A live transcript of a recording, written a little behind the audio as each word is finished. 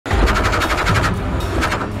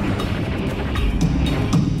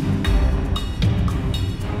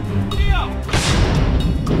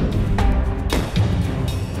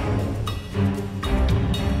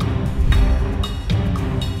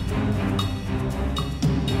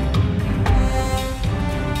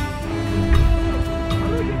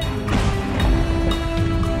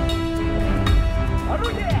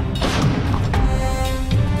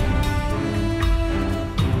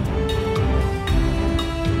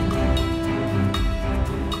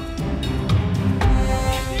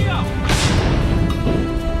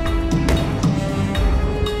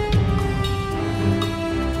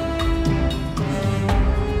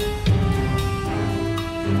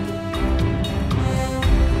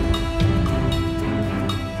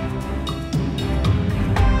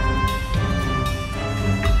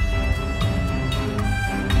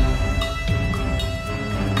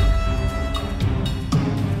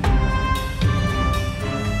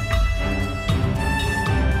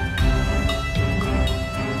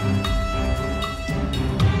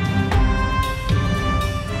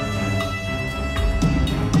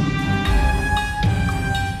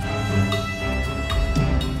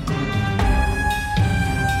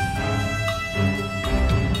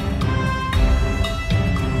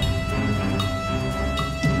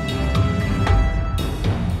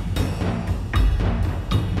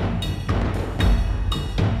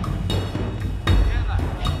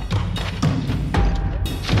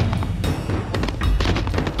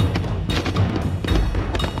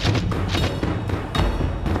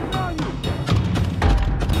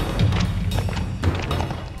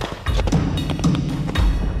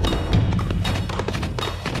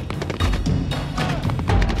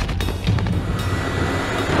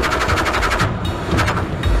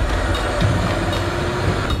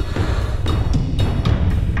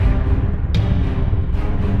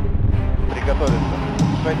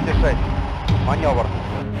Тише. Маневр.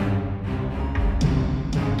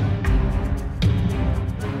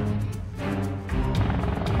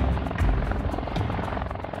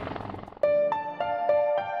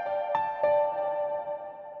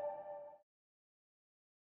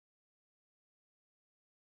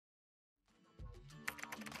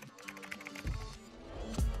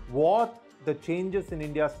 What the changes in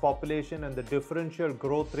India's population and the differential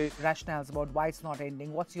growth rate. Rationales about why it's not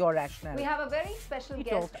ending. What's your rationale? We have a very special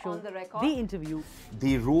guest on the record. The interview.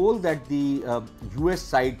 The role that the US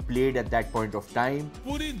side played at that point of time.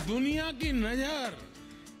 पूरी दुनिया की नजर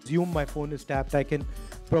Assume my phone is tapped, I can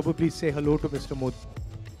probably say hello to Mr. Modi.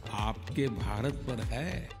 आपके भारत पर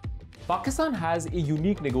है. Pakistan has a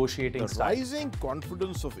unique negotiating The style. rising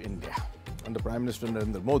confidence of India under Prime Minister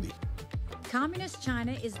Narendra Modi. Communist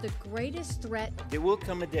China is the greatest threat. There will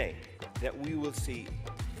come a day that we will see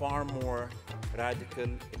far more radical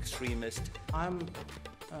extremist. I'm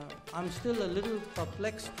still a little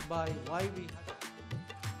perplexed by why we.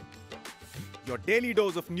 Your daily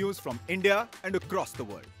dose of news from India and across the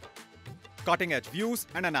world. Cutting-edge views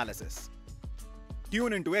and analysis.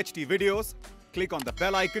 Tune into HT videos. Click on the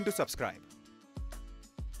bell icon to subscribe.